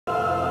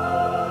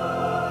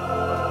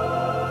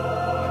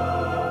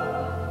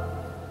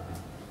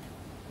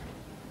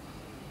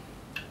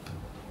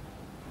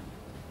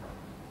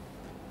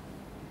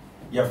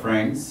Dear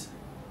friends,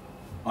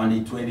 on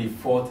the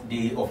 24th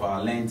day of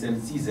our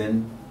Lenten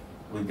season,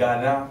 we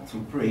gather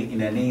to pray in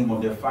the name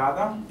of the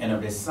Father, and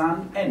of the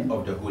Son, and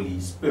of the Holy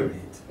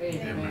Spirit.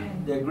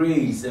 Amen. The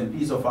grace and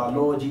peace of our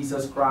Lord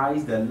Jesus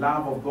Christ, the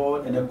love of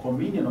God, and the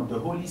communion of the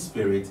Holy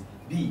Spirit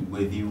be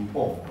with you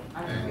all.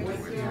 And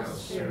with your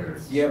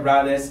spirit. Dear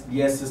brothers,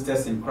 dear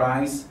sisters in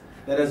Christ,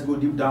 let us go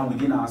deep down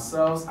within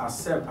ourselves,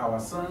 accept our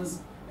sins,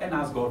 and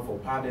ask God for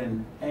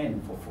pardon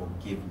and for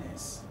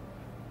forgiveness.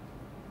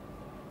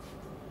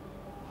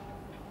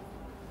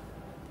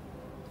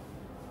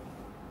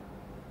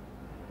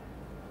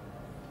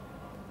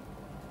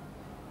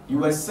 You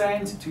were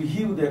sent to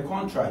heal the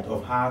contrite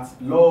of heart.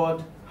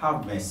 Lord,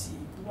 have mercy.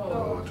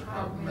 Lord,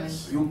 have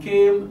mercy. You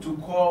came to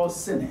call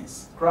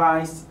sinners.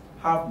 Christ,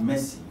 have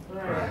mercy.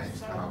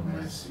 Christ, have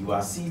mercy. You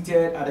are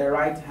seated at the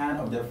right hand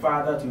of the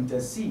Father to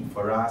intercede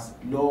for us.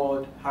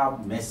 Lord,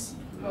 have mercy.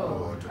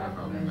 Lord,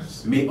 have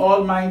mercy. May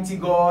Almighty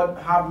God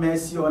have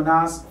mercy on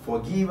us,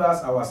 forgive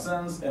us our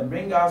sins, and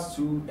bring us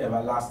to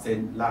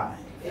everlasting life.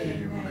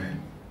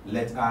 Amen.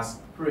 Let us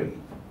pray.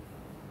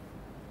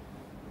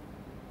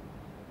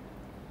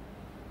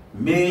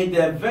 May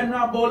the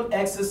venerable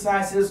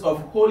exercises of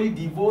holy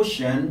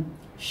devotion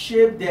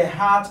shape the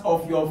heart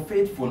of your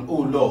faithful,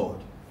 O Lord,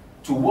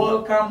 to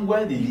welcome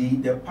worthily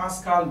the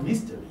Paschal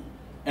mystery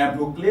and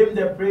proclaim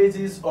the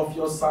praises of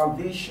your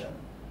salvation.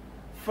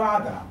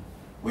 Father,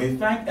 we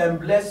thank and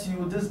bless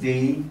you this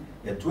day,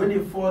 the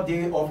 24th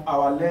day of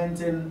our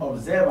Lenten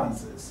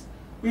observances.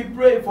 We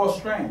pray for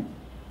strength.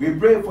 We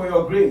pray for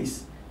your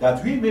grace,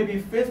 that we may be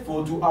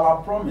faithful to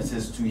our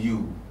promises to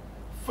you.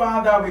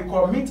 Father, we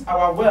commit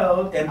our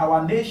world and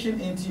our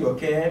nation into your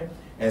care,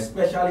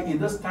 especially in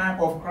this time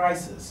of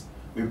crisis.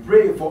 We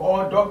pray for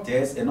all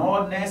doctors and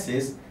all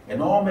nurses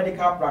and all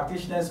medical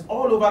practitioners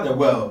all over the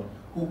world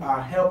who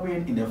are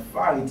helping in the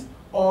fight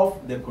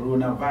of the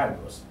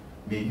coronavirus.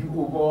 May you,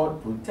 O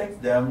God,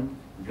 protect them,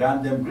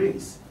 grant them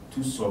grace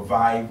to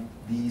survive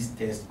these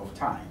tests of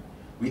time.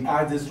 We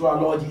ask this through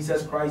our Lord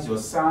Jesus Christ, your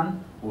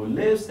Son, who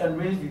lives and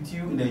reigns with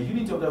you in the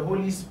unity of the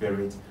Holy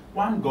Spirit,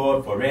 one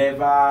God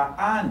forever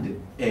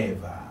and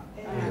ever.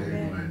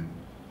 Amen.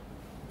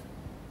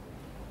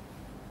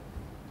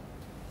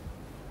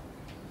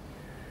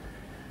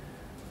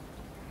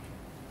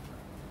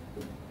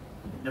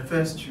 The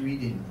first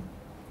reading,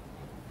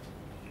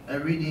 a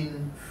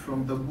reading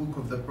from the book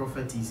of the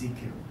prophet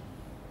Ezekiel.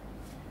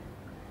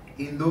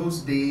 In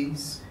those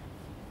days,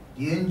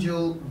 the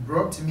angel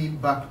brought me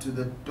back to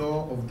the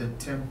door of the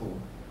temple,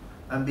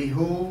 and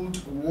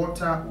behold,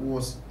 water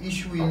was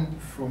issuing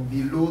from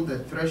below the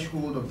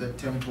threshold of the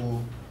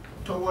temple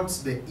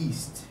towards the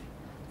east,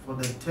 for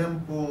the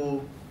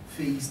temple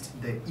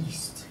faced the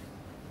east.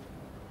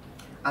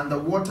 And the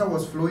water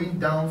was flowing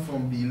down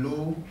from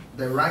below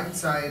the right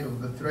side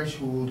of the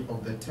threshold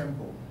of the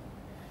temple,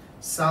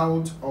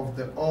 south of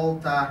the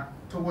altar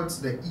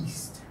towards the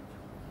east.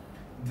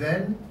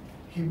 Then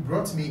he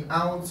brought me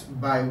out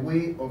by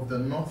way of the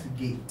north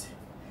gate,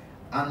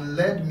 and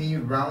led me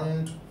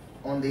round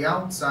on the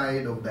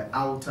outside of the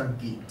outer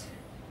gate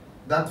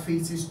that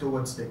faces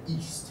towards the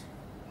east,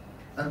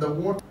 and the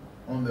water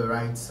on the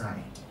right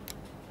side.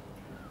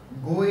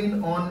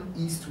 Going on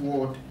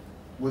eastward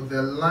with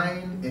the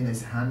line in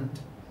his hand,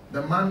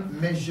 the man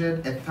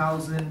measured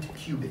 1,000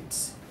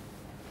 cubits,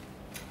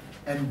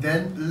 and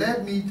then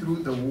led me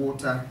through the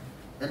water,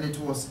 and it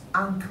was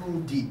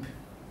ankle deep.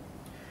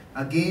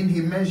 Again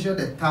he measured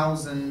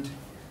 1,000,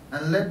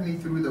 and led me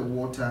through the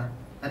water,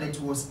 and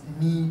it was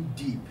knee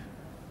deep.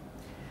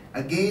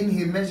 Again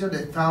he measured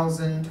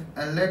 1,000,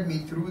 and led me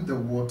through the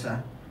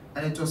water,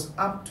 and it was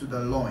up to the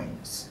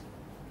loins.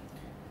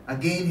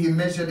 Again he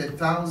measured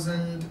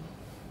 1,000,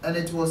 and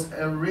it was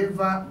a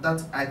river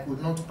that I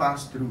could not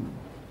pass through,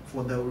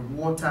 for the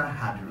water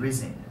had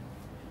risen.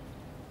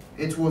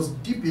 It was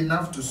deep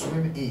enough to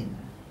swim in,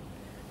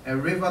 a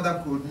river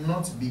that could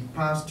not be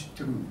passed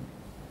through.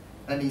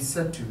 And he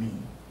said to me,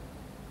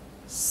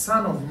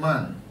 Son of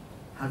man,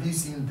 have you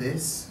seen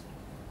this?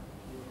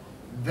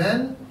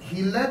 Then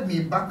he led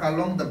me back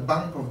along the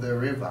bank of the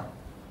river.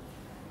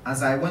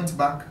 As I went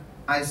back,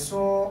 I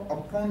saw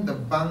upon the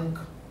bank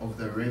of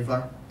the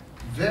river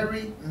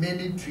very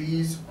many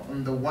trees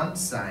on the one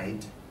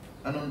side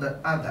and on the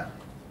other.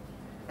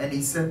 And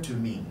he said to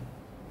me,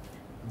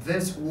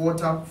 This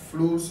water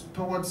flows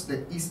towards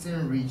the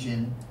eastern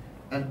region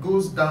and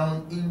goes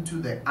down into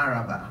the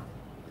Arabah.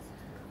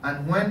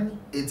 And when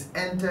it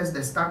enters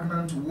the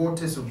stagnant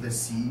waters of the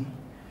sea,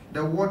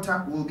 the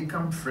water will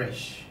become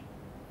fresh.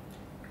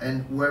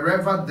 And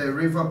wherever the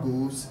river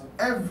goes,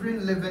 every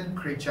living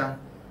creature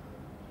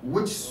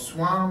which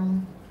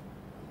swam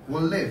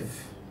will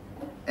live,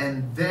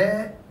 and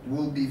there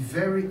will be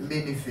very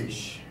many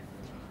fish.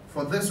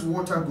 For this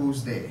water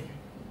goes there,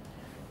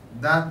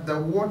 that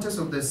the waters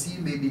of the sea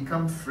may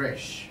become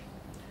fresh.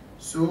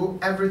 So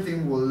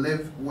everything will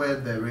live where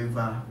the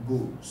river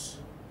goes.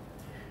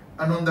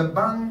 And on the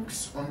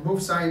banks on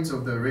both sides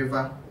of the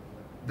river,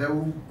 there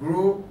will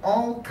grow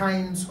all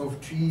kinds of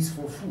trees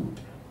for food.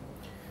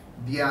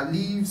 Their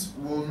leaves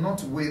will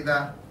not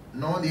wither,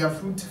 nor their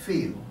fruit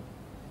fail,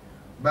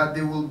 but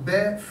they will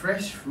bear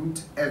fresh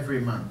fruit every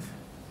month,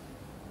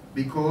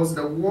 because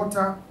the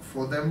water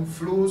for them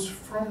flows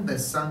from the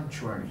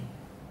sanctuary.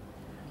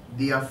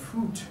 Their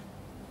fruit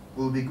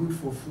will be good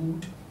for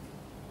food,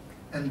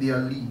 and their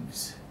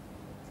leaves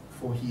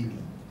for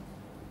healing.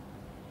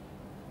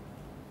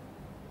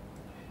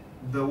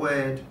 The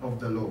word of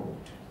the Lord.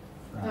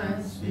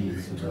 Thanks be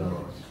to the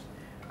Lord.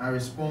 Our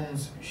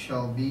response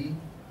shall be,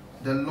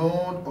 the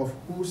Lord of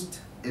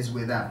hosts is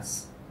with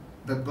us.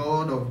 The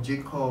God of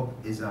Jacob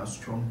is our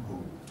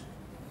stronghold.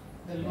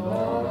 The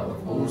Lord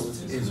of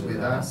hosts is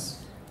with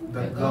us.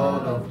 The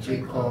God of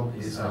Jacob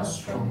is our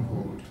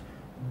stronghold.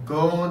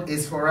 God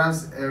is for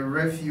us a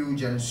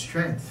refuge and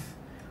strength,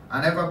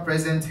 an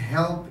ever-present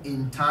help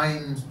in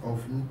times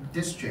of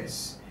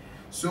distress.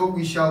 So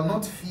we shall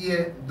not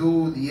fear,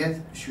 though the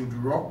earth should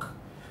rock,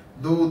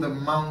 though the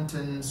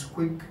mountains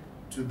quake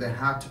to the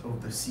heart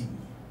of the sea.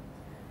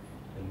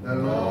 The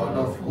Lord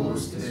of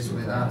hosts is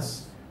with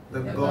us.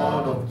 The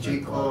God of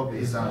Jacob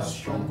is our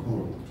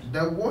stronghold.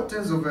 The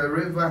waters of a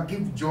river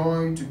give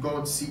joy to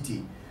God's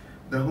city,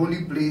 the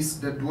holy place,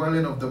 the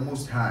dwelling of the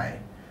Most High.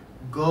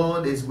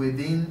 God is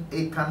within,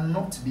 it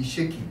cannot be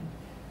shaken.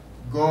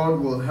 God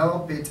will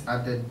help it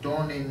at the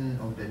dawning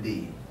of the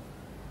day.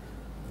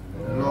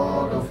 The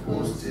Lord of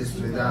hosts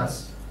is with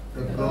us.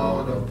 The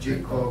God of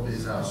Jacob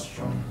is our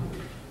stronghold.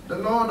 The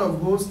Lord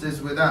of hosts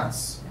is with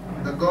us.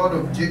 The God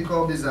of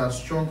Jacob is our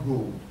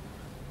stronghold.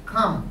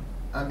 Come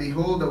and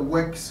behold the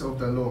works of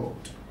the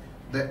Lord,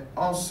 the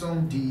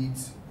awesome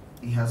deeds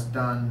he has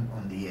done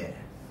on the earth.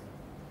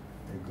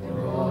 The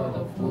God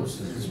of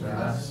hosts is with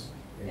us.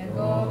 The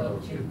God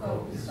of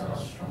Jacob is our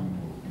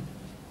stronghold.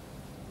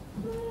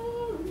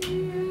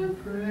 Glory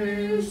and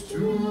praise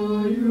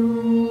to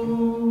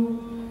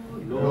you,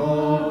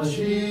 Lord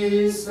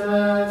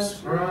Jesus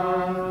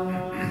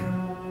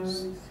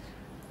Christ.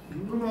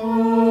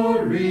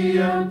 Glory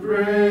and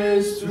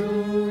praise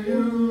to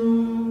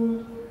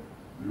you,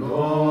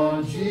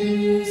 Lord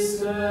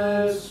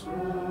Jesus Christ.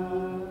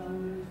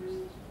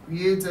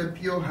 Create a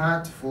pure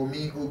heart for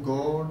me, O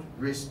God.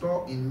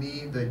 Restore in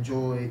me the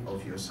joy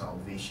of your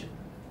salvation.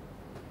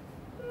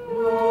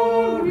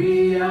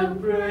 Glory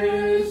and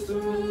praise to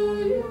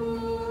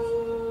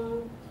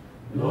you,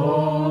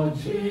 Lord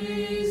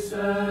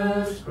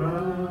Jesus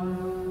Christ.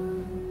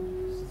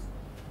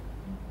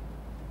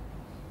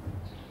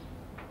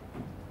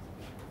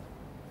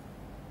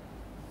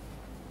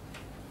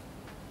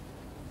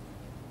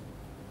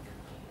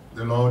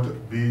 The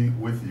Lord be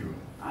with you.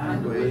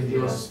 And with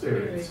your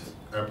spirit.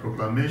 A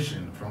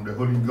proclamation from the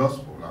Holy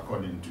Gospel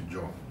according to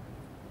John.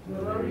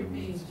 Glory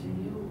be to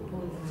you, O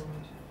Lord.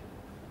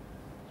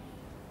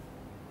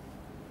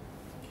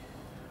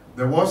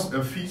 There was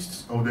a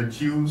feast of the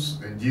Jews,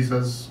 and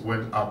Jesus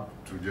went up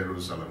to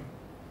Jerusalem.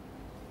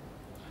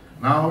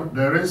 Now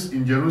there is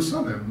in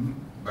Jerusalem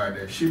by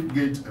the sheep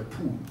gate a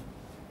pool,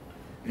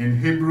 in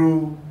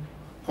Hebrew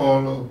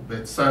called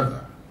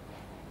Bethesda,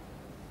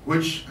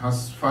 which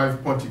has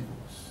 5 porticos.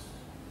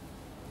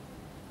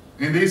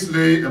 In this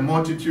lay a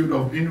multitude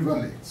of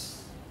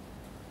invalids,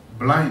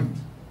 blind,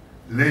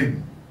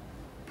 lame,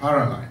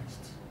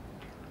 paralyzed.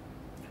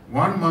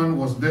 One man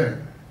was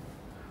there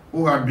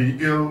who had been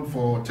ill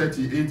for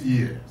 38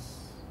 years.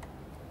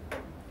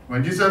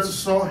 When Jesus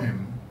saw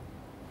him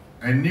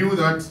and knew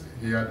that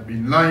he had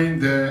been lying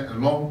there a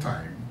long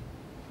time,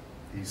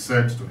 he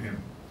said to him,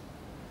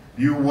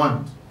 "Do you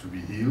want to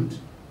be healed?"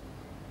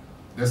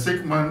 The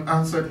sick man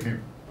answered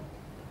him,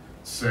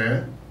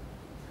 "Sir,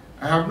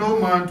 I have no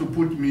man to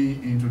put me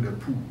into the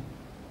pool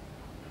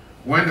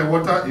when the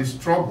water is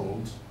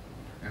troubled,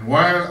 and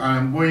while I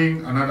am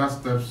going, another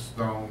steps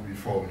down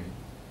before me."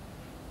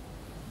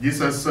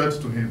 Jesus said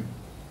to him,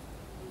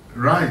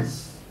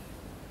 "Rise,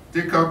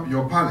 take up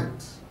your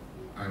pallet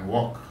and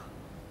walk."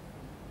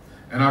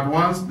 And at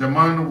once the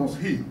man was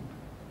healed,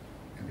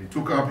 and he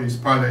took up his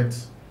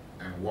pallet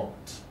and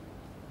walked.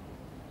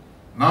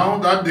 Now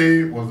that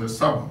day was the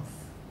Sabbath.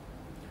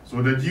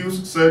 So the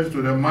Jews said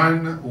to the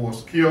man who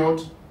was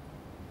cured,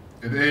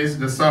 "It is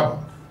the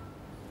Sabbath.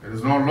 It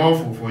is not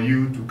lawful for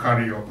you to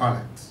carry your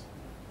pallet."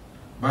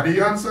 But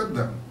he answered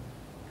them,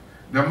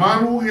 "The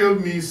man who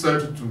healed me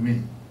said to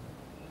me,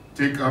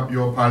 'Take up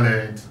your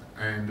pallet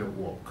and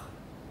walk.'"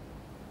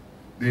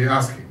 They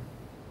asked him,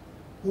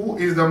 "Who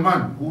is the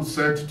man who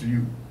said to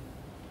you,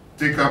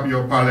 'Take up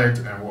your pallet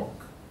and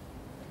walk'?"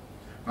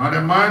 Now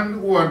the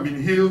man who had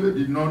been healed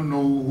did not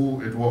know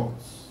who it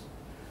was,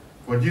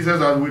 for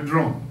Jesus had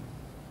withdrawn,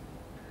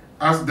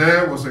 as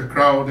there was a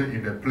crowd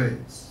in the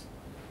place.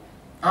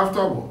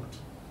 Afterward,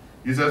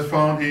 Jesus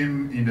found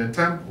him in the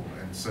temple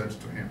and said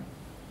to him,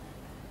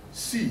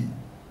 "See,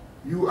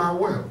 you are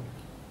well.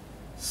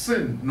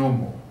 Sin no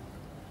more,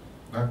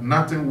 that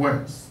nothing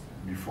worse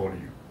befall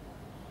you."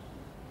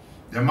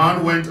 The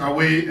man went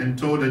away and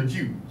told the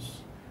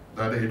Jews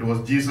that it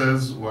was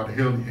Jesus who had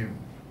healed him.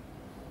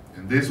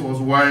 And this was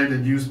why the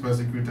Jews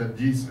persecuted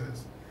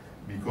Jesus,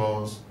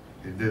 because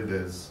he did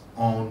this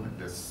on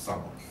the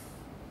Sabbath.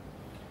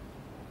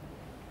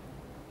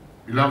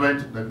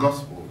 Beloved, the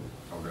gospel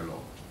of the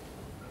Lord.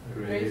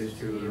 Praise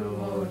to you,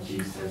 Lord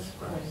Jesus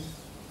Christ.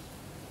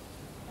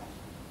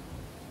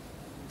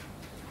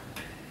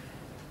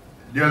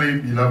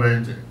 Dearly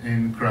beloved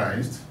in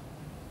Christ,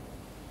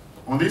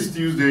 on this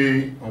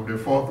Tuesday of the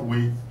fourth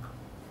week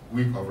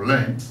of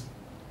Lent,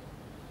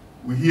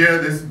 we hear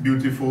this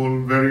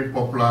beautiful, very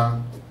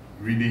popular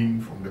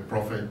reading from the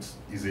prophet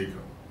Ezekiel.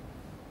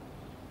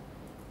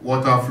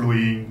 Water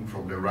flowing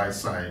from the right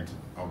side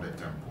of the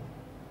temple.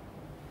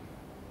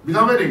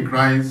 Beloved in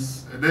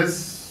Christ,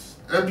 this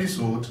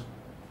episode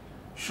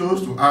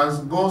shows to us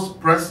God's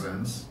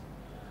presence,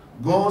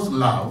 God's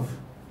love,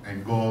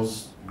 and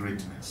God's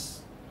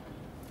greatness.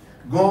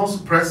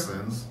 God's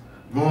presence,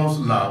 God's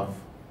love,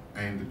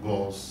 and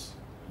God's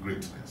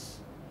greatness.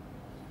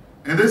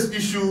 In this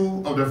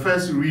issue of the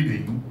first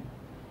reading,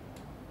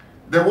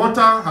 the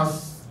water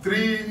has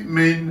three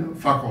main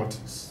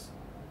faculties.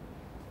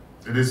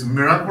 It is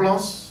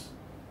miraculous,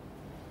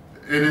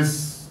 it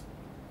is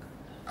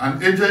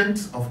an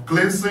agent of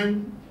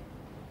cleansing,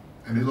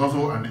 and it is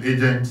also an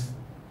agent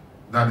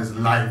that is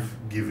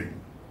life-giving.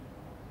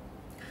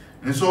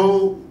 And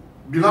so,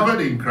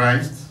 beloved in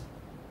Christ,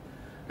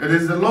 it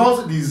is the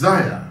Lord's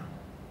desire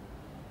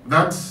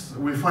that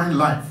we find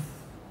life.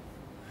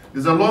 It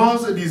is the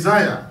Lord's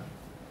desire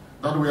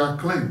that we are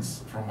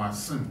cleansed from our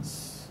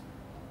sins.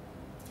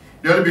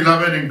 Dear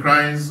beloved in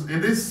Christ,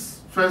 in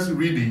this first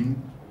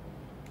reading,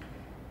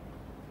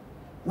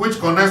 which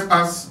connects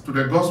us to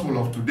the gospel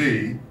of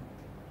today,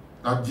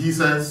 that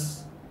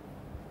Jesus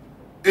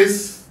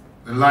is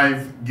the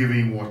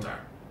life-giving water.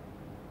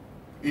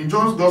 In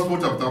John's Gospel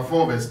chapter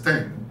 4 verse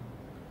 10,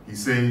 he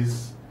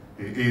says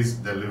he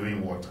is the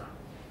living water.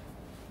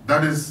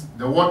 That is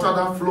the water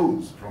that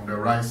flows from the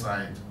right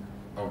side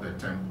of the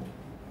temple.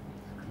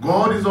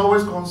 God is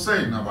always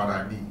concerned about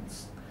our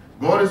needs.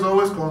 God is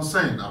always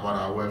concerned about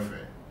our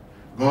welfare.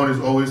 God is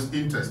always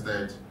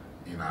interested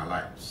in our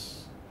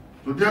lives.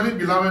 So dearly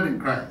beloved in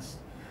Christ,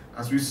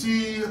 as we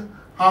see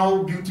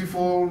how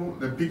beautiful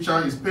the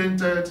picture is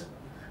painted,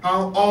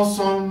 how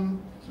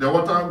awesome the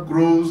water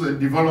grows and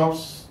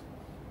develops,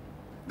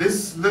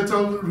 this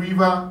little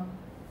river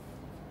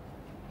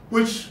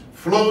which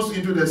flows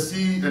into the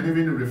sea and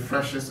even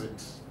refreshes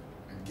it,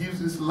 and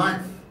gives its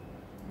life,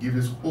 gives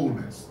its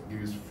wholeness,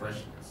 gives its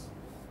freshness.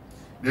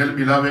 Dearly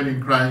beloved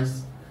in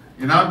Christ,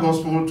 in our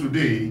gospel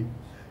today,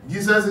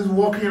 Jesus is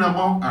walking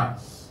among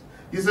us.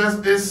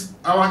 Jesus is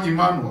our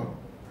Emmanuel.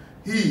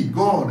 He,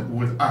 God,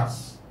 with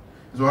us.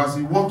 So as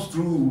he walks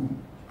through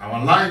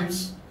our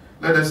lives,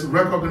 let us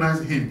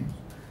recognize him,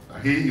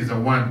 that he is the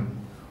one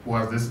who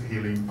has this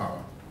healing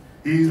power.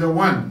 He is the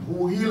one who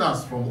will heal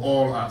us from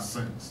all our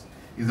sins.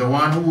 He is the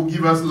one who will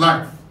give us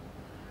life.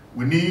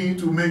 We need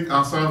to make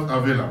ourselves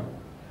available.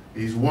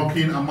 He is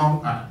walking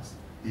among us.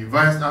 He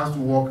invites us to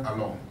walk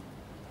along.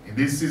 In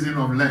this season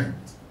of Lent,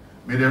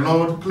 may the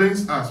Lord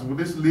cleanse us with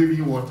this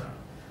living water.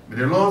 May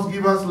the Lord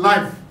give us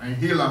life and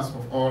heal us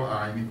of all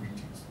our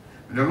iniquities.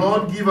 May the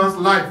Lord give us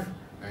life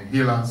and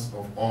heal us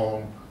of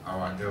all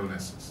our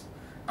illnesses.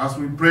 As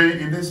we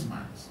pray in this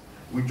Mass,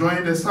 we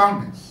join the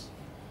psalmist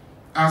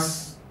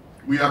as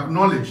we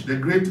acknowledge the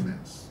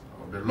greatness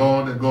of the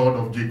Lord, the God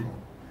of Jacob.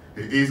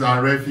 He is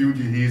our refuge,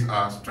 he is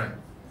our strength.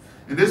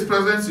 In this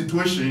present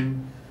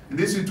situation, in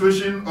this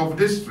situation of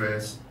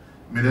distress,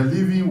 may the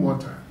living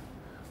water,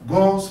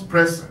 God's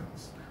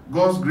presence,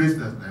 God's grace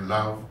and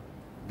love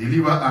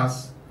deliver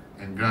us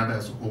and grant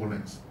us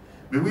wholeness.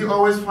 May we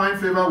always find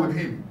favor with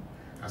him.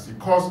 As he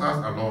calls us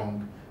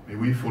along, may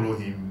we follow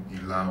him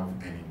in love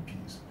and in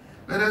peace.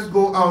 Let us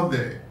go out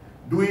there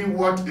doing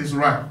what is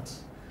right,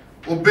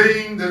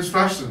 obeying the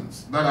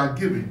instructions that are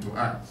given to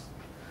us.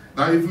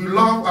 That if we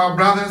love our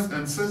brothers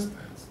and sisters,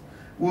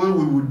 we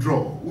will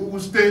withdraw, we will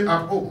stay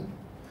at home,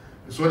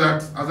 so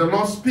that as the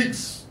Lord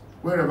speaks,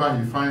 wherever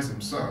he finds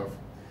himself,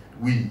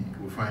 we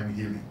will find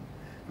healing.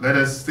 Let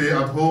us stay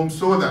at home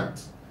so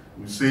that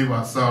we save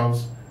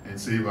ourselves and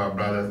save our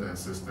brothers and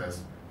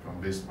sisters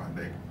from this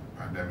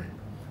pandemic.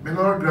 May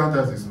Lord grant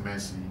us his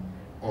mercy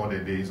all the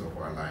days of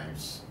our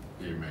lives.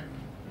 Amen.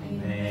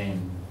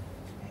 Amen.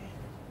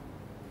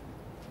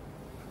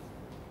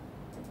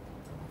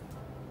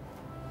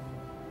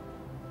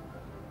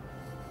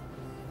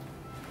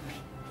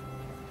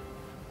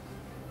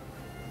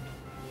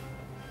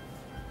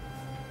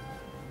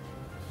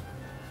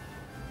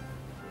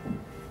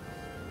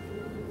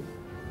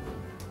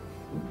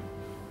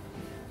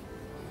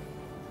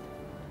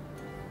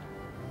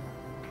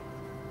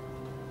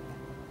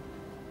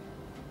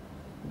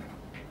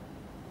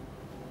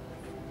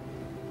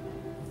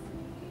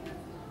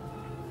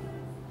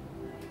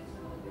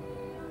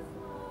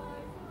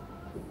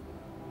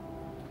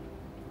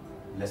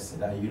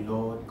 Blessed are you,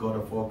 Lord, God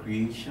of all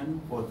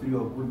creation, for through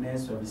your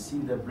goodness we have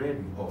received the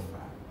bread we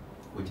offer,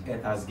 which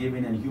earth has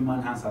given and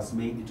human hands has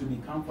made it to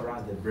become for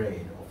us the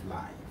bread of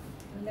life.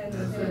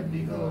 Blessed be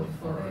God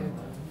forever.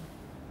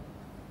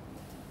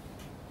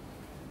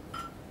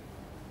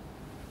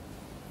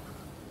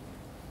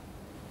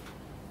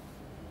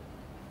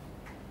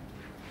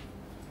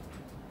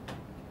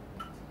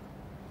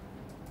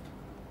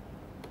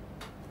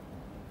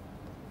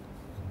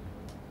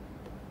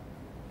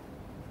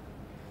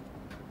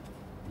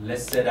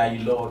 Blessed are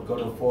you, Lord,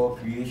 God of all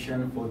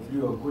creation, for through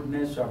your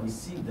goodness shall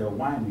receive the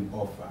wine we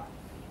offer,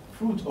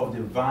 fruit of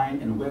the vine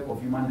and work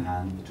of human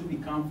hand, to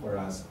become for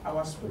us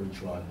our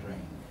spiritual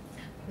drink.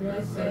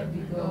 Blessed be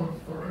God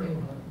forever.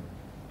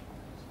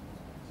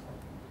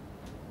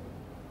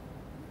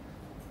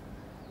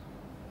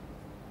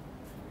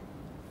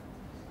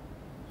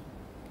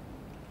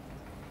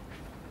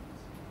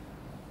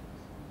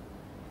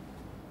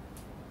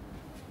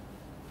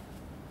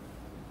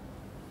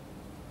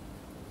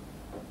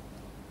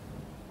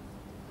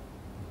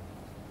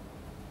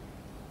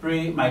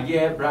 Pray, my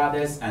dear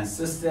brothers and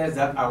sisters,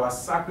 that our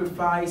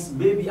sacrifice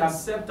may be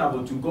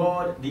acceptable to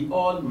God, the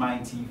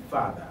Almighty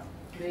Father.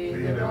 May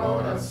May the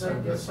Lord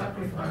accept the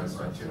sacrifice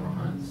at your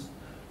hands,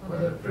 for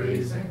the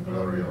praise and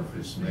glory of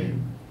his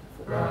name,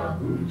 for our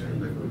good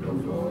and the good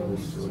of all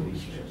his holy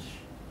church.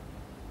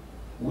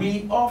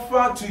 We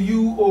offer to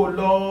you, O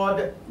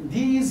Lord,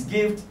 these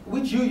gifts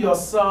which you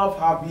yourself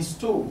have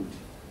bestowed.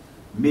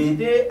 May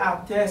they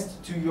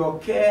attest to your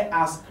care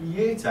as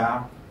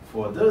Creator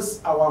for this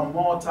our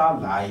mortal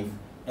life,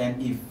 and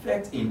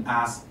effect in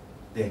us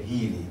the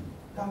healing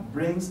that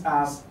brings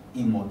us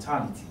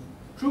immortality.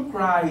 Through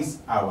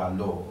Christ our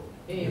Lord.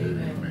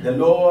 Amen. The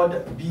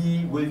Lord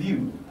be with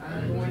you.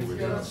 And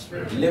with your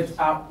spirit. Lift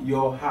up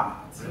your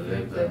hearts.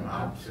 Lift them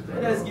up to the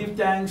Let us Lord. give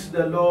thanks to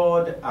the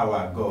Lord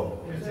our God.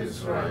 It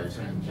is right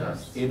and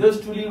just. It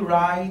is truly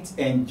right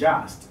and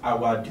just,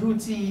 our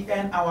duty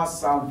and our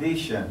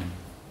salvation,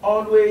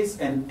 always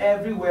and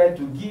everywhere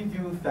to give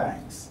you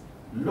thanks,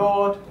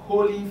 Lord,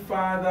 Holy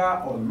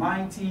Father,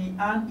 Almighty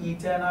and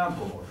Eternal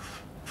God.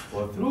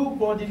 For through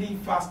bodily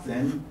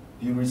fasting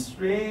you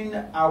restrain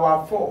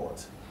our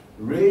thoughts,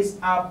 raise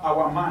up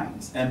our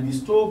minds, and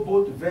bestow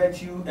both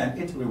virtue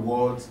and its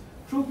rewards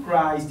through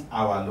Christ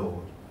our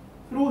Lord.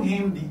 Through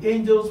him the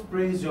angels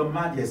praise your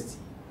majesty,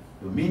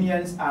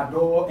 dominions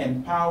adore,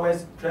 and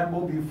powers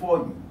tremble before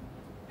you.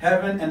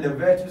 Heaven and the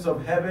virtues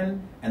of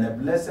heaven and the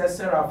blessed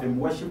seraphim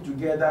worship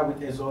together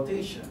with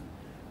exaltation.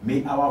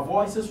 May our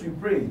voices, we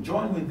pray,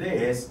 join with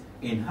theirs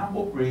in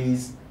humble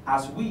praise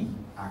as we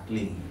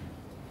acclaim.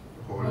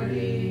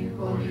 Holy,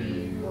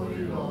 holy, holy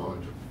Lord,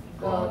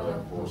 God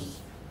of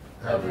hosts,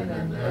 heaven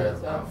and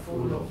earth are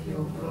full of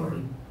your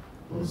glory.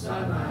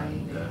 Hosanna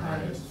in the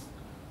highest.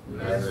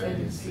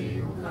 Blessed is he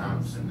who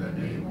comes in the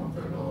name of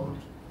the Lord.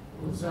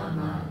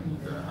 Hosanna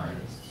in the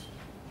highest.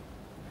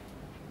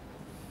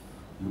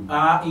 You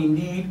are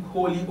indeed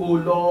holy, O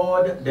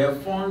Lord, the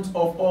font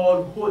of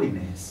all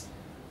holiness.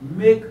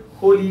 Make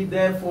holy,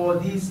 therefore,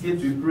 these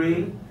gifts, we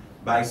pray,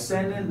 by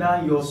sending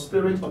down your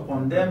Spirit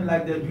upon them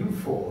like the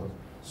dewfall,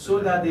 so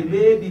that they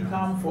may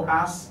become for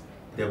us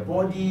the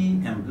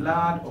body and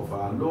blood of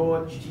our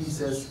Lord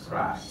Jesus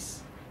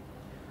Christ.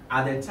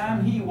 At the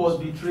time he was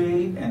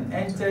betrayed and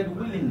entered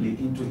willingly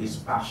into his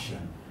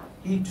passion,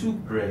 he took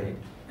bread,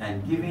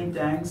 and giving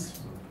thanks,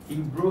 he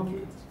broke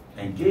it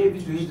and gave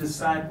it to his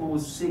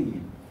disciples,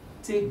 saying,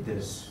 "Take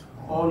this,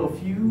 all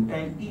of you,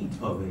 and eat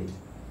of it,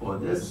 for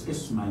this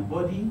is my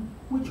body,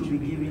 which will be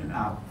given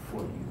up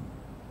for you."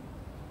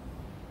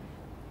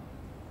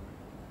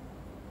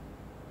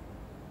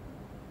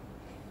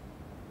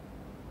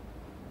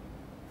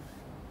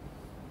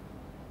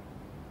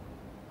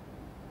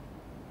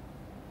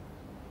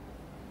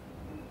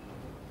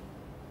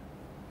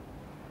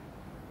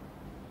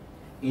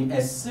 In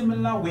a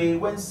similar way,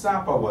 when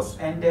supper was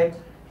ended,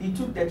 he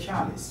took the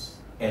chalice,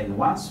 and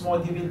once more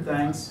giving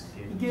thanks,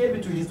 he gave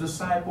it to his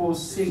disciples,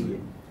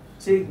 saying,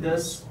 "Take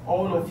this,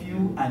 all of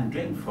you, and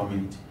drink from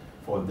it,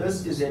 for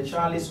this is the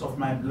chalice of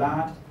my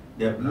blood,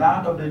 the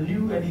blood of the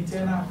new and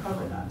eternal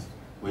covenant,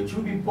 which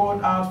will be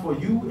poured out for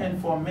you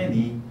and for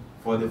many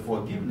for the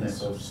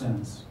forgiveness of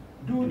sins.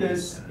 Do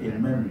this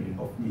in memory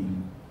of me."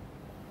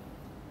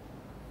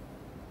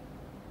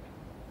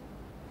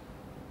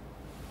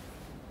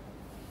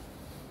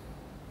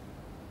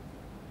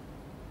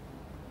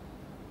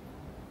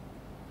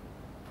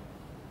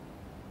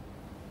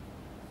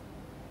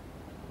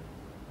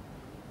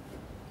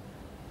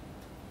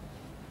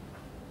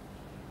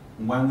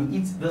 When we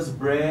eat this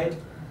bread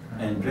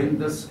and drink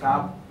this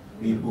cup,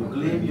 we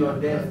proclaim your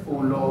death, O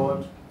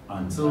Lord,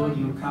 until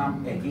you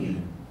come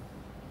again.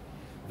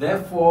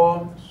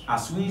 Therefore,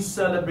 as we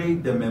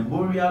celebrate the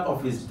memorial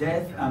of his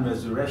death and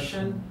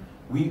resurrection,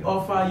 we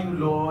offer you,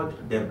 Lord,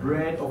 the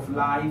bread of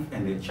life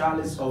and the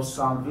chalice of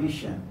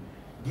salvation,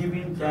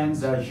 giving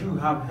thanks that you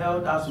have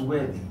held us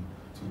worthy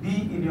to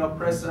be in your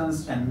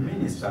presence and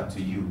minister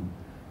to you.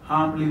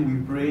 Humbly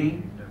we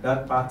pray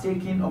that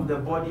partaking of the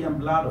body and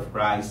blood of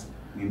Christ,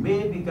 we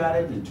may be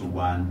gathered into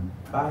one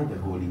by the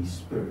Holy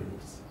Spirit.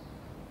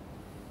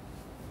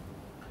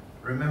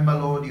 Remember,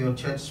 Lord, your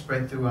church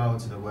spread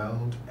throughout the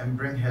world, and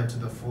bring her to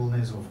the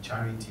fullness of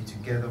charity,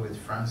 together with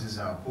Francis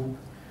our Pope,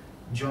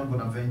 John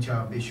Bonaventure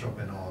our Bishop,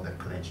 and all the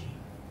clergy.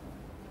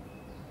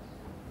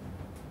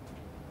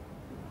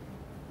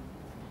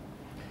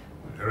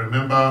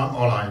 Remember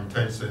all our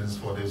intentions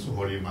for this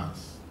Holy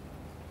Mass.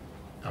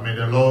 And may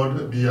the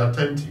Lord be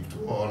attentive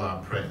to all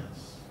our prayers.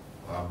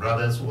 Our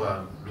brothers who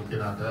are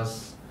looking at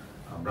us,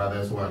 our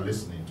brothers who are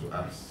listening to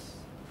us.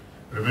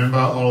 Remember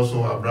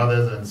also our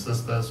brothers and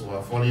sisters who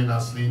are falling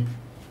asleep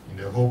in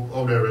the hope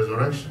of the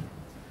resurrection,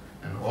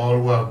 and all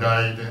who have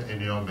died in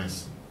your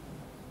mercy.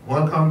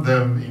 Welcome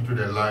them into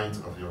the light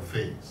of your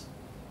face.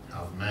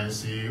 Have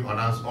mercy on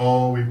us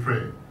all, we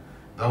pray,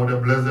 that with the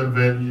Blessed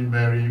Virgin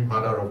Mary,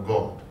 Mother of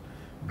God,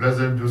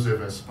 Blessed Joseph,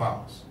 her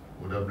spouse,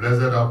 with the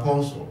blessed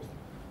apostles,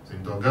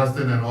 St.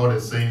 Augustine, and all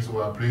the saints who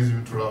have pleased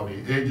you throughout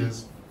the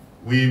ages,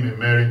 we may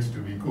merit to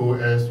be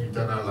co-heirs to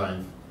eternal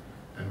life,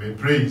 and may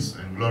praise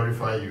and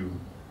glorify you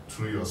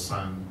through your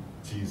Son,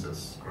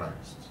 Jesus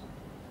Christ.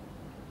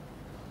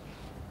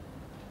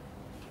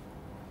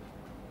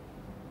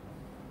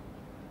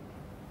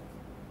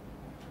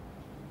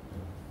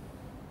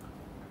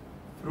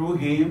 Through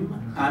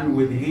him, and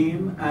with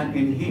him, and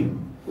in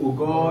him, O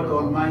God,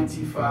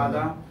 Almighty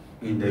Father,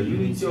 in the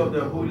unity of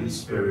the Holy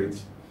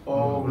Spirit,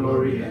 all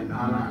glory and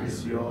honor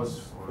is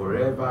yours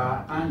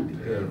forever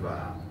and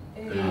ever.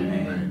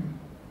 Amen.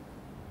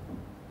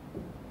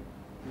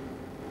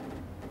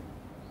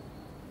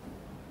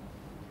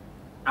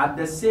 At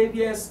the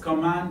Savior's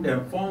command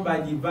and formed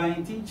by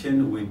divine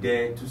teaching, we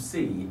dare to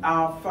say,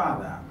 Our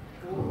Father,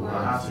 who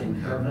art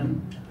in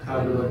heaven,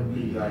 hallowed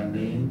be thy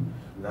name.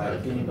 Thy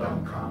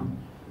kingdom come,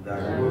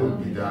 thy will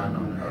be done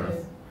on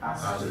earth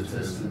as it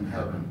is in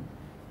heaven.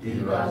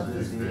 Give us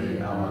this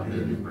day our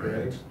daily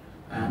bread,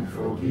 and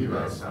forgive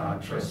us our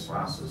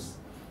trespasses,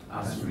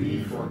 as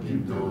we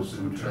forgive those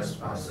who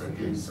trespass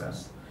against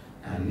us.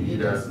 And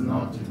lead us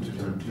not into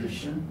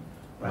temptation,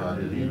 but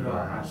deliver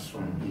us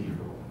from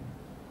evil.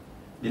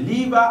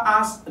 Deliver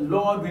us,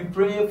 Lord, we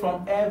pray,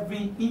 from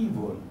every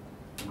evil.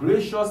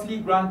 Graciously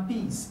grant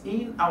peace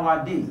in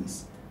our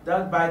days,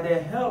 that by the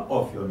help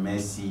of your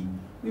mercy,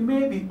 we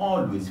may be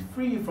always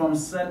free from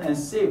sin and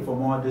safe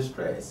from all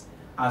distress,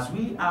 as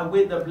we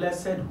await the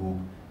blessed hope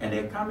and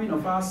the coming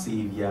of our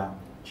Savior,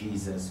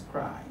 Jesus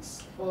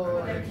Christ.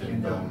 For The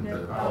kingdom,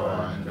 the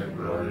power, and the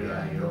glory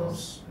are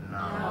yours,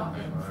 now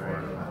and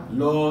forever.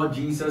 Lord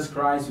Jesus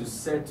Christ, you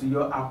said to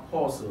your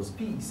apostles,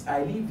 Peace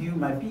I leave you,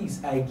 my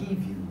peace I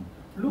give you.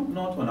 Look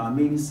not on our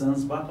many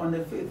sins, but on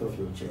the faith of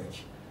your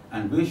church,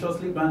 and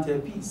graciously grant her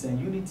peace and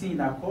unity in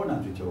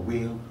accordance with your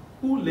will,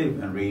 who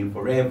live and reign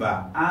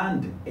forever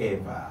and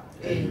ever.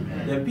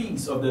 Amen. The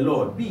peace of the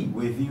Lord be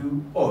with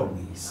you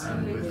always.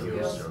 And with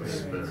your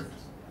spirit.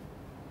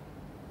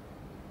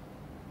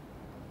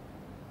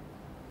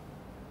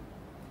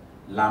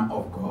 Lamb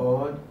of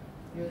God,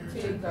 you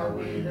take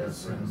away the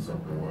sins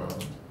of the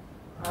world,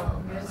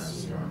 have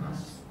mercy on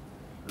us.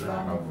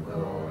 Lamb of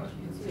God,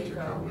 you take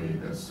away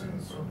the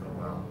sins of the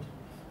world,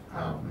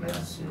 have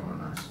mercy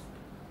on us.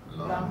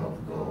 Lamb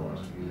of God,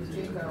 you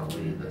take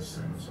away the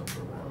sins of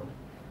the world,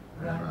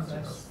 grant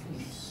us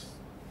peace.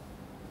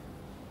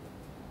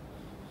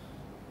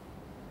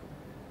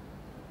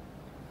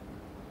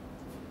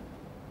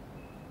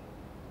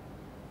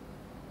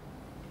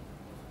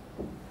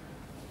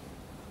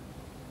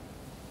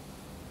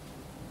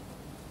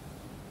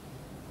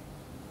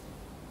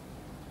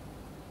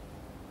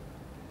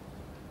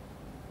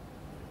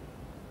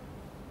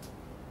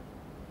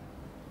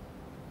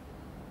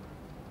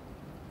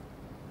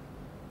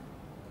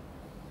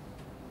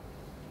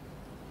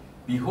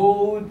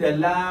 behold the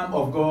Lamb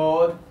of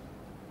God.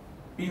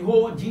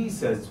 Behold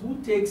Jesus,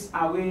 who takes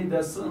away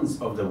the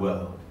sins of the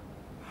world.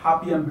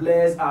 Happy and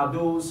blessed are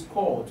those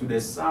called to the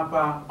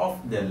supper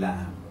of the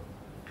Lamb.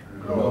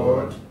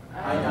 Lord,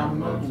 I am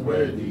not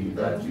worthy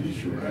that you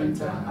should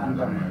enter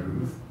under my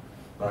roof,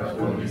 but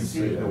only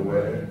say the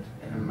word,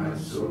 and my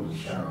soul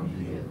shall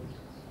be healed.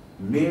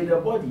 May the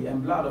body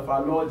and blood of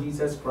our Lord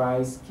Jesus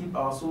Christ keep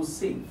our souls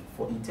safe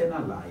for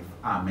eternal life.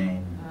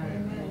 Amen.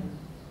 Amen.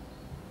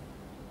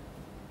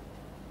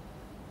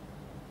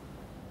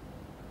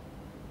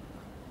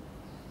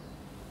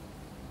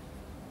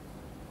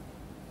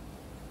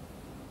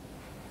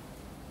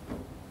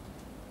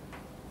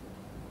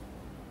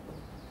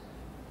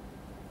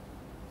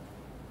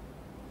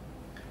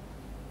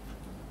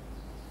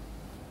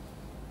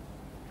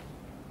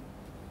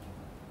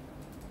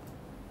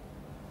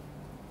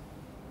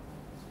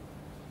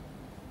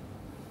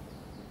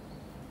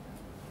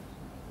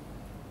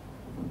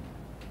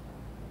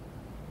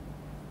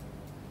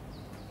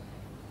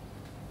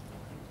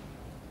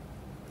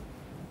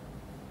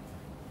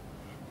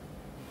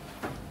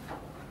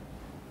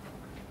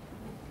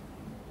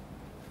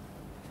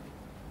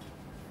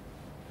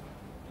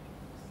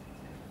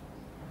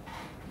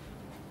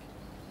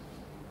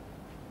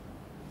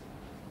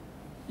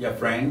 Dear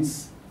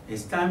friends,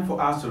 it's time for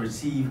us to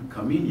receive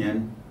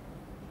communion,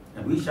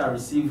 and we shall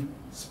receive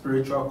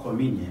spiritual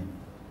communion.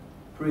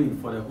 Pray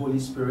for the Holy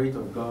Spirit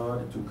of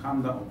God to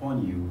come down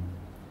upon you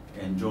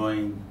and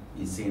join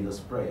in saying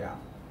this prayer.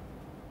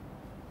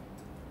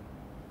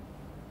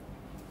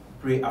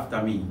 Pray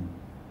after me.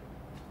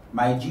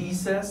 My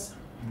Jesus,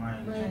 My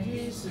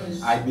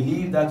Jesus, I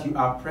believe that you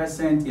are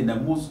present in the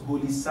most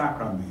holy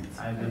sacrament.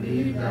 I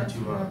believe that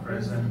you are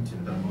present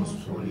in the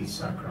most holy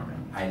sacrament.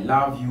 I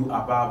love you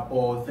above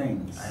all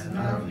things. I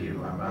love you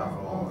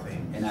above all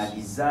things. And I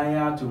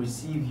desire to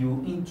receive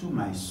you into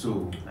my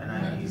soul. And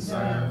I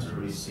desire to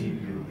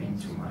receive you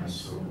into my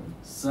soul.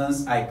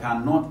 Since I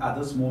cannot at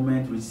this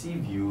moment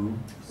receive you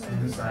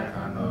Since I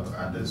cannot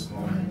at this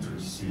moment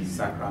receive you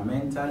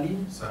sacramentally,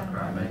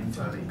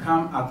 sacramentally,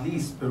 come at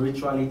least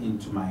spiritually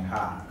into my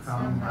heart.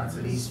 come at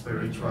least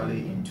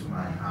spiritually into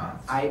my heart.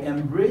 I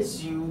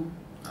embrace you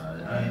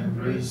I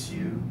embrace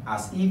you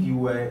as if you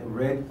were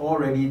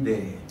already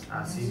there,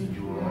 as if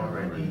you were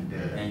already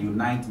there, and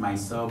unite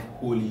myself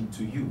wholly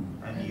to you.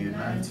 and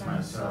unite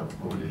myself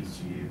wholly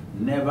to you.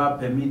 Never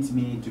permit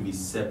me to be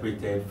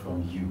separated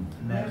from you.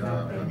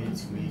 Never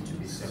permit me to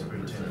be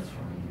separated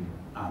from you.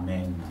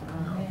 Amen.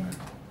 Amen.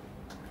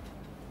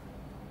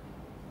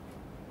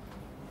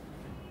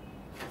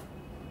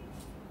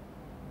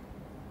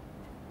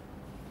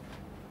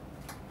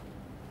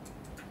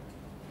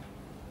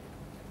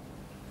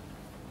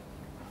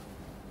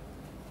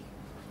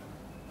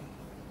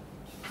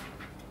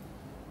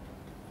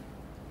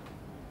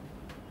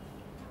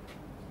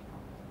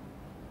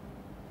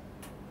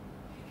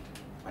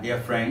 My dear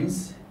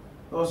friends,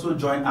 also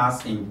join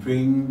us in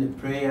praying the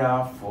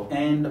prayer for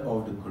end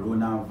of the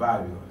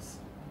coronavirus.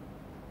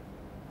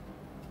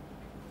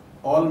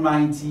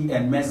 Almighty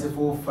and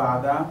merciful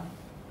Father,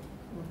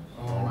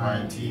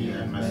 Almighty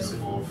and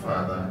merciful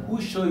Father,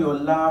 who show your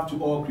love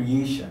to all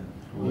creation,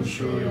 who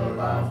show your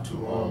love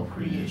to all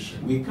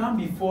creation, we come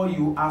before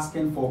you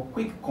asking for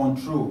quick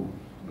control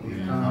we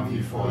come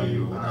before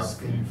you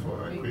asking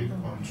for a quick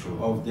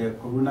control of the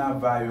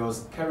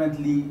coronavirus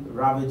currently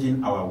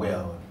ravaging our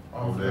world.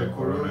 of the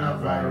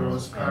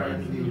coronavirus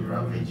currently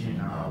ravaging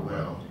our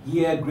world.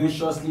 Hear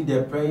graciously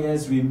the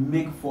prayers we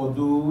make for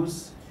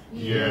those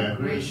Hear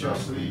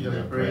graciously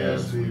the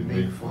prayers we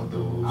make for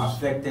those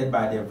affected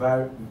by the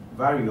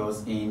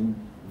virus in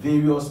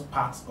various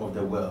parts of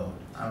the world.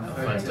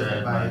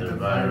 affected by the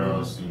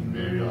virus in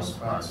various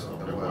parts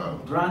of the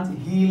world. Grant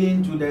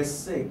healing to the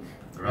sick,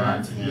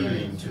 Grant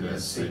healing to the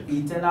sick,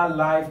 eternal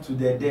life to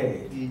the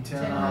dead,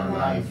 eternal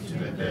life to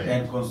the dead,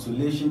 and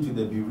consolation to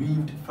the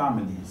bereaved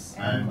families.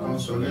 and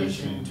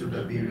consolation to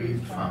the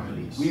bereaved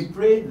families. We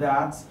pray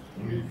that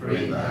We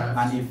pray that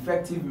an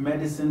effective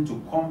medicine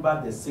to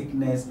combat the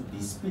sickness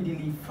be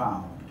speedily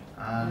found.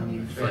 an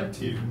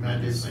effective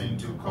medicine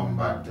to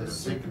combat the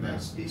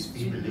sickness be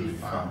speedily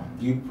found.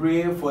 We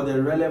pray for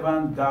the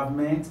relevant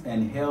government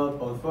and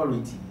health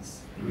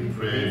authorities We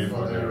pray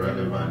for the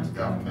relevant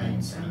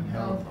governments and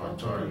health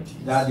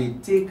authorities that they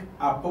take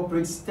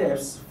appropriate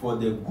steps for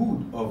the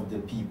good of the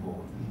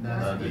people.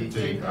 that they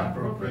take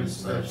appropriate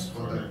steps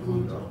for the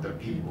good of the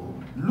people.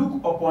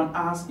 Look upon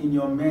us in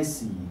your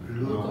mercy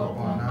Look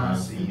upon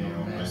us in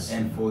your mercy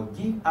and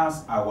forgive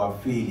us our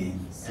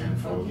failings. and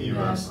forgive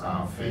us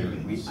our We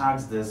failings.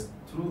 ask this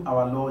through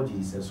our Lord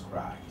Jesus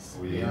Christ.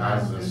 We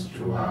ask this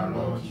through our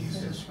Lord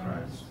Jesus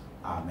Christ.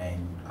 Amen.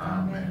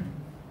 Amen.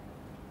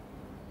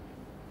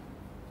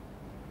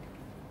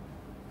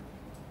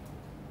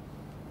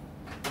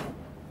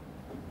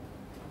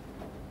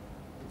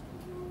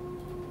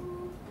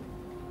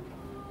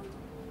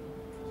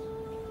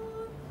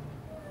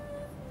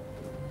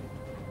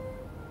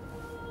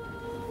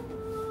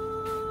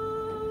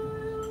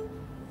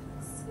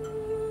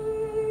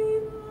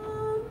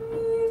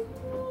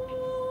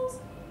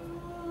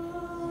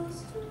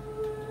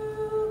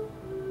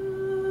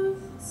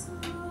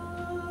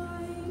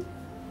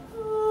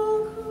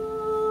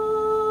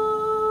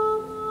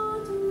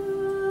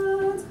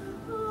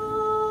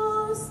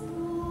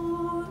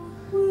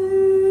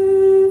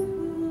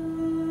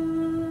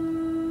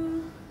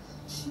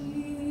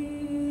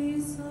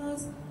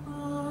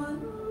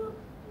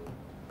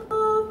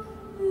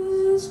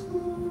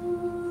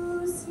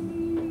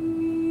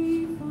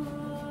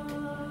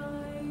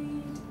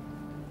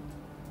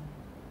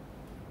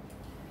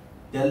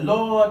 The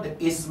Lord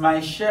is my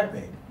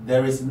shepherd,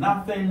 there is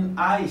nothing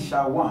I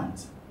shall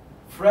want.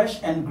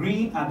 Fresh and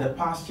green are the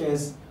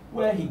pastures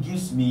where he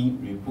gives me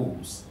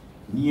repose.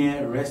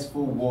 Near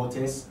restful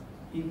waters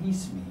he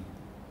leads me.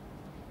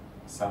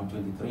 Psalm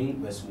 23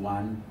 verse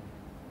 1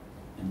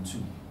 and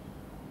 2.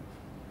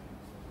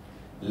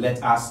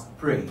 Let us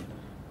pray.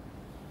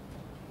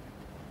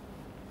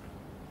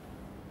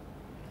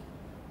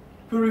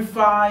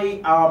 Purify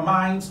our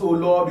minds, O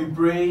Lord, we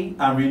pray,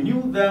 and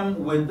renew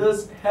them with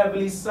this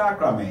heavenly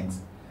sacrament,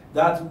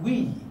 that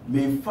we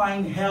may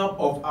find help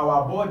of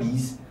our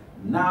bodies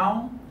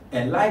now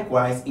and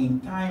likewise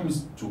in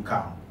times to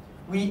come.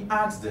 We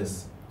ask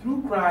this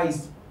through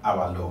Christ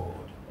our Lord.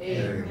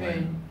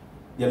 Amen.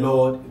 The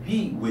Lord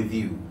be with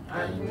you.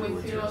 And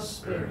with your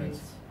spirit.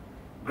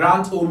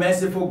 Grant, O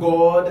merciful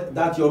God,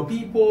 that your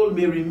people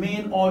may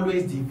remain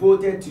always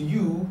devoted to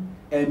you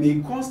and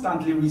may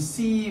constantly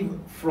receive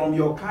from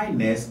your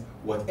kindness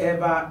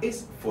whatever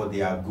is for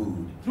their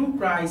good. Through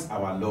Christ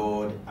our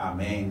Lord.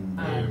 Amen.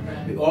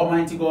 Amen. The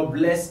Almighty God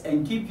bless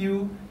and keep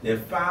you, the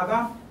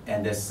Father,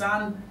 and the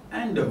Son,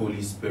 and the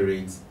Holy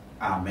Spirit.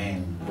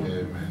 Amen.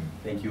 Amen.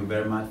 Thank you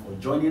very much for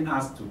joining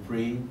us to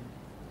pray.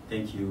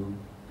 Thank you.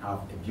 Have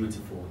a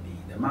beautiful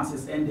day. The Mass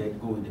is ended.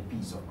 Go in the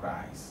peace of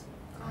Christ.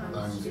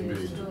 Thanks be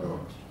to God.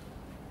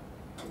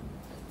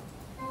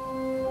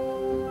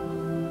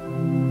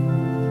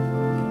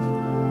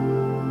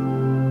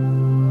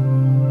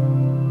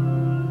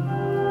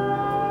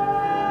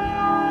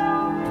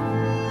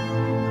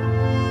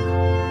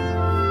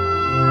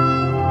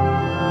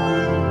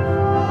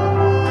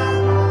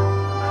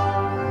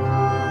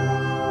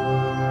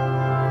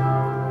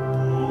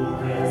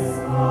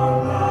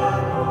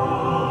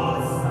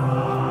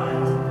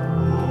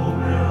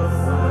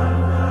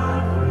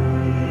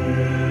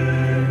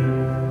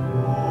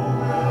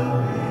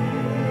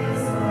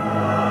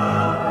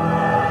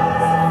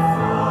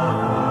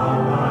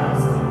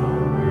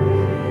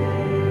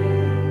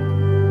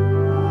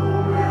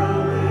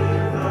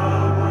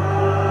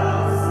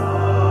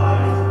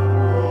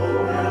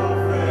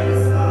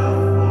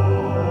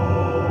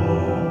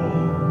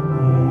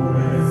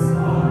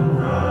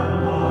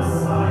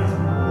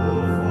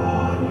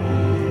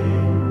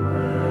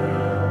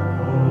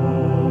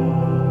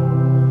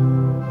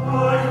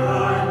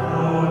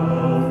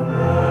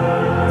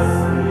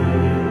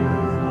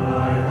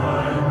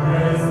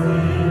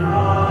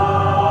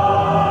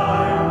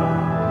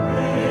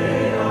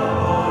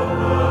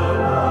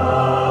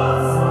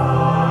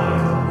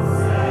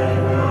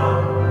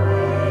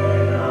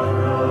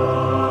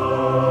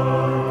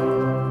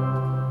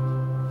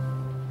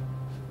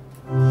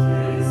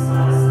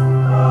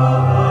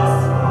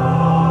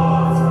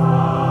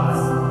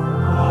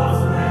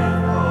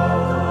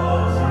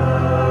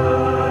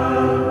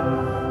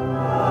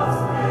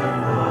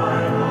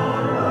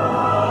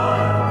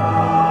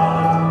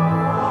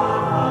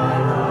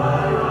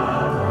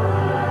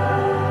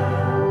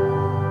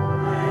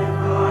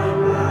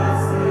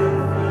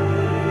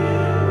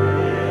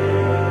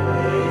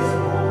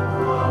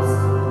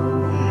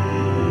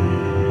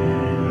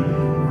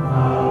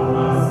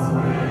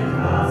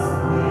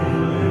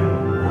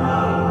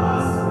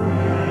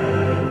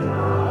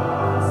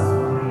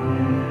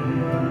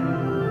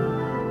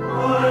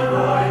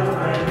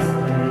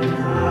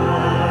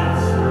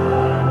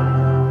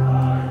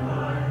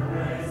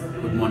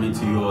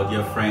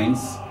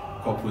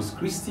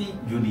 Christi,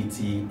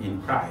 unity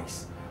in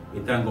Christ. We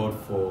thank God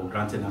for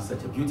granting us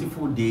such a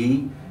beautiful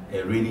day,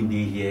 a rainy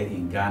day here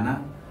in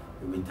Ghana.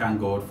 We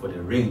thank God for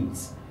the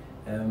rains.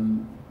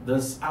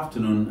 This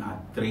afternoon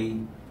at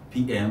 3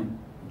 p.m.,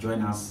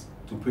 join us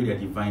to pray the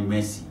Divine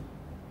Mercy.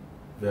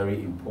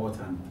 Very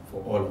important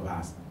for all of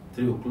us.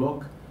 3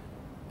 o'clock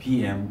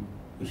p.m.,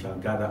 we shall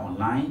gather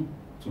online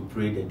to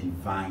pray the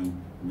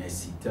Divine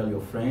Mercy. Tell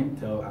your friend,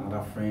 tell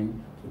another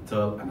friend, to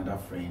tell another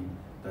friend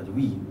that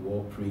we will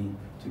all pray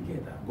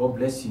together. God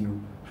bless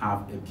you.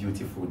 Have a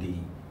beautiful day.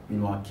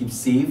 Meanwhile, keep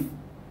safe.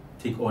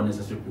 Take all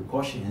necessary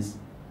precautions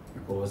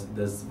because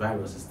this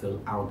virus is still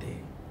out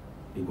there.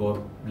 May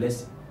God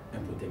bless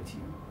and protect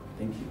you.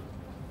 Thank you.